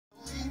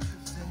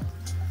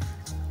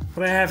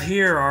What I have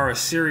here are a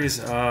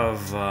series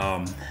of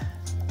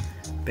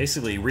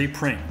basically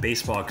reprint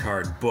baseball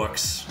card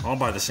books, all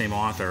by the same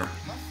author.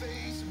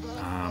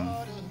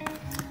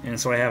 And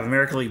so I have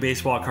American League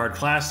Baseball Card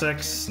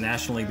Classics,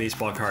 National League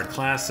Baseball Card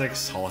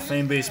Classics, Hall of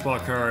Fame Baseball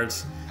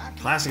Cards,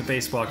 Classic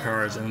Baseball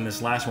Cards, and then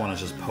this last one is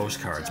just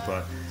postcards.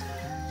 But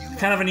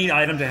kind of a neat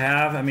item to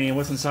have. I mean,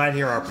 what's inside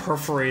here are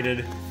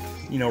perforated,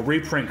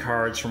 reprint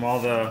cards from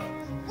all the,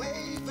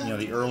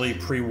 the early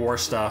pre-war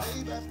stuff.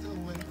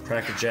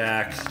 Cracker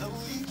Jack,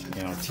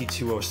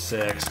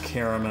 T206,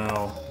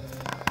 Caramel,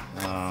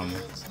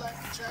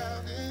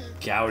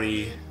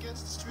 Gowdy.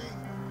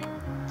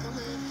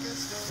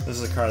 This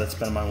is a card that's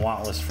been on my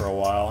want list for a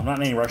while. I'm not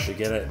in any rush to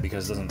get it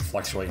because it doesn't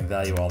fluctuate in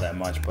value all that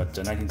much, but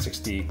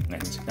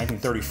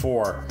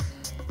 1934,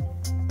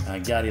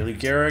 Gowdy Lee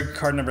Gehrig,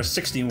 card number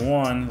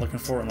 61, looking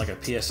for it in like a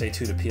PSA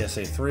 2 to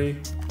PSA 3.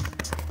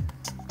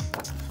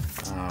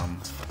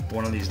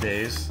 One of these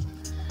days.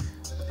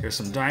 Here's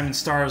some Diamond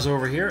Stars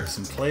over here,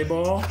 some play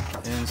ball,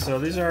 and so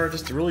these are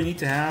just really neat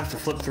to have, to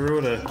flip through.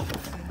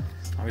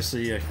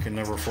 Obviously, I can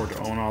never afford to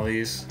own all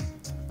these.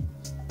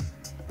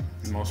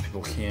 Most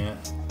people can't.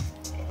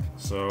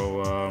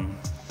 So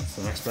it's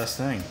the next best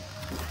thing.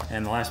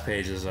 And the last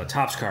page is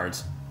Topps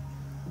cards.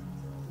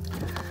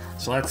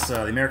 So that's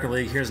the American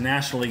League. Here's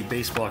National League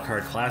Baseball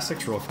Card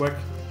Classics, real quick.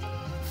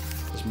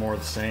 There's more of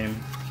the same.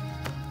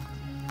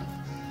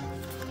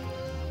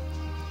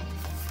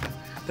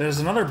 There's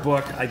another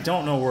book, I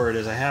don't know where it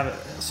is, I have it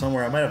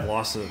somewhere, I might have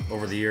lost it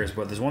over the years,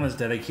 but there's one that's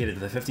dedicated to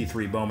the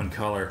 53 Bowman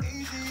color.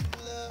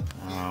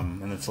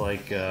 And it's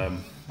like, I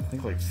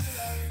think like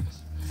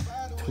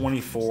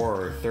 24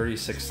 or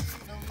 36,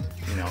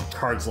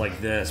 cards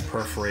like this,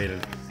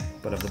 perforated,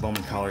 but of the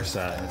Bowman color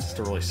set, and it's just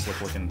a really slick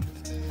looking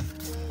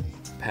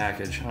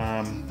package.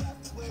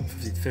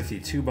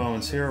 52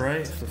 Bowmans here,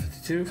 right? So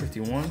 52,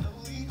 51.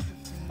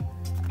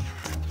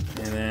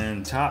 And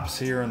then Topps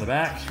here in the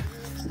back.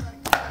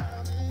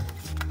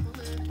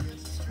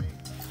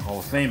 Hall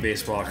of Fame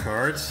baseball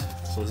cards.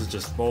 So this is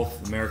just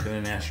both American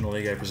and National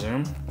League, I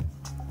presume.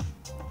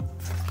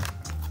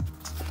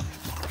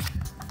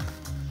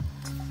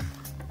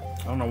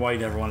 I don't know why you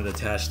never wanted to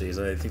attach these.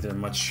 I think they're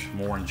much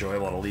more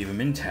enjoyable to leave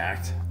them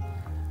intact.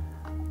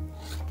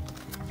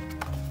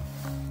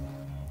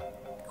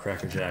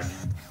 Cracker Jack.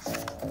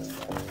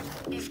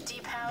 If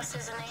Deep House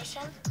is a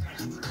nation,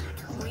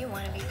 we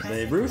want to be president.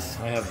 Babe Ruth.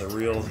 I have the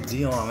real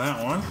deal on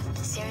that one.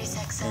 Sirius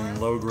XM.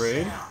 In low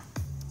grade.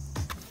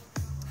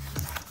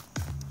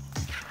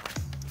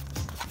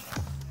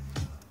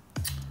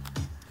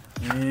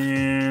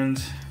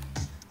 And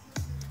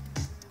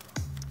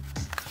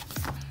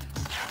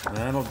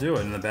that'll do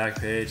it. In the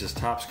back page is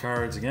Topps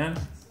cards again.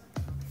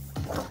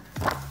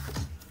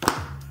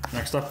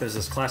 Next up is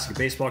this Classic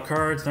Baseball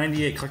Cards,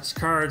 98 collector's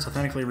cards,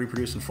 authentically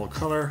reproduced in full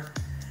color,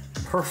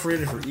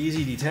 perforated for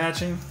easy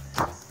detaching.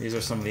 These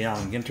are some of the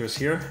Allen Ginters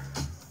here.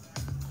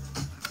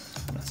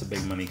 That's a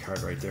big money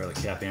card right there, the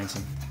Cap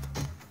Anson.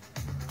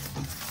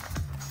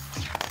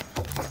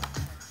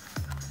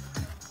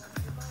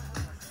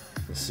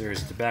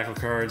 Series of tobacco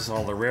cards,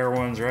 all the rare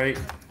ones, right?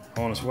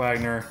 Honus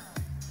Wagner,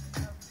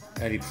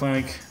 Eddie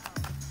Plank.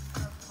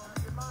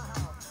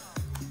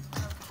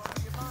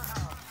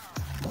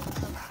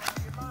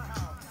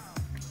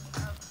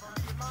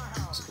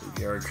 There's a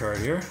Gehrig card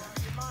here.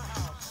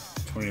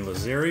 Tony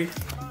Lazzeri.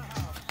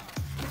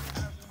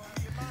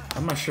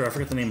 I'm not sure, I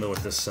forget the name of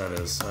what this set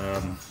is.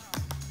 I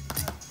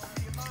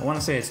want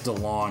to say it's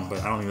DeLong,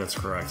 but I don't think that's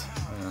correct.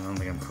 I don't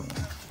think I'm cool.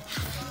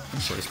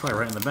 Actually, it's probably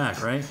right in the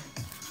back, right?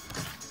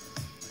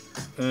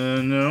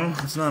 No,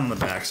 it's not on the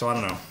back, so I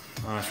don't know.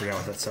 Oh, I forgot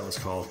what that set was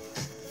called.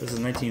 This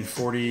is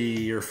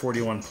 1940 or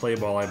 41 play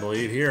ball, I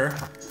believe, here.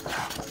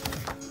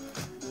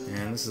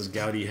 And this is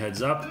Gowdy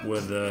heads up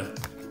with the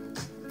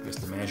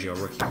Maggio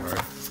rookie card.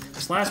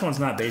 This last one's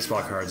not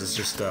baseball cards, it's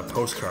just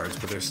postcards,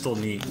 but they're still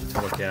neat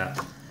to look at.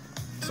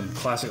 Some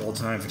classic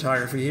old-time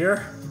photography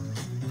here.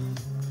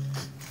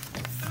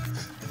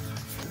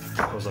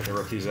 Feels like I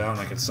ripped these out and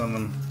I could send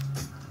them.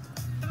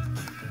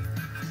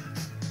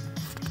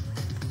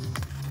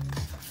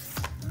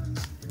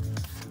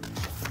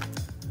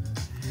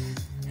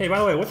 Hey, by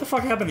the way, what the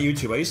fuck happened to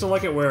YouTube? I used to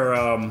like it where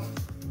I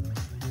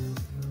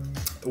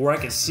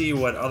could see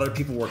what other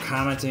people were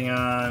commenting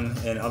on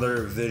and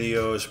other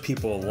videos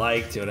people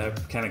liked. It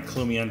would kind of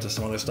clue me into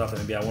some other stuff that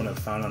maybe I wouldn't have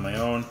found on my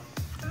own.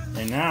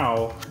 And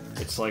now,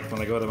 it's like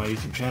when I go to my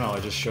YouTube channel,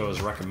 it just shows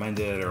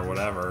recommended or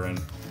whatever, and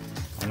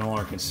I no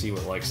longer can see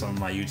what like some of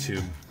my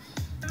YouTube,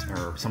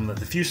 or some of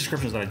the few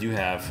subscriptions that I do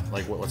have,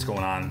 like what's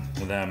going on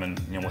with them and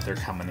what they're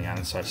commenting on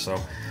and such. So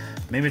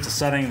maybe it's a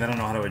setting that I don't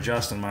know how to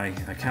adjust in my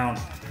account,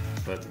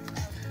 but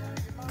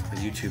the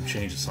YouTube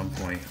changed at some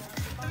point.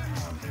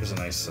 Here's a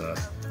nice,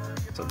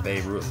 it's a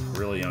Babe Ruth,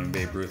 really young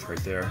Babe Ruth right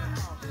there.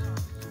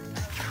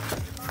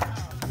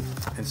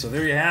 And so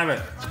there you have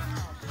it.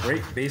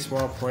 Great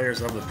baseball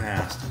players of the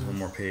past. One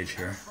more page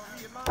here.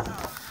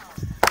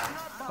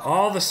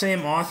 All the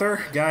same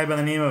author, guy by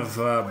the name of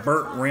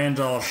Burt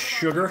Randolph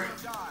Sugar.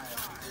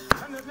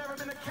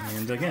 And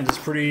And again,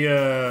 just pretty, you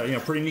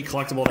know, pretty neat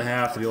collectible to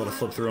have, to be able to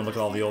flip through and look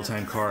at all the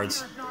old-time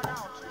cards.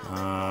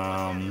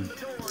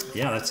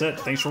 Yeah, that's it.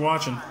 Thanks for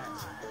watching.